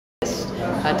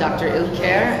Dr.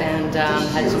 Ilker, and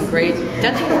had some great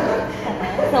dental work.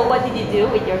 So what did you do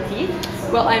with your teeth?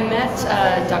 Well, I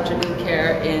met Dr.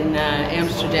 Ilker in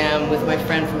Amsterdam with my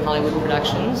friend from Hollywood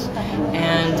Productions,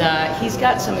 and he's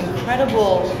got some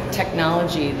incredible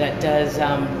technology that does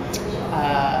a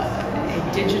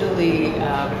digitally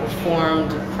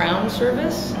performed crown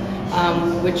service,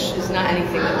 which is not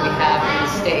anything that we have in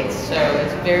the States. So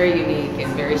it's very unique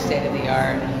and very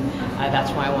state-of-the-art, and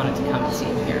that's why I wanted to come and see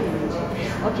him here.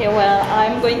 Okay, well,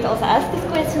 I'm going to also ask this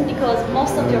question because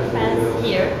most of your fans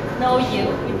here know you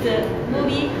with the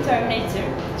movie Terminator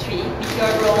 3, with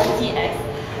your role TX.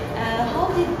 How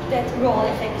did that role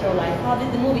affect your life? How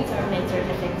did the movie Terminator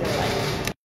affect your life?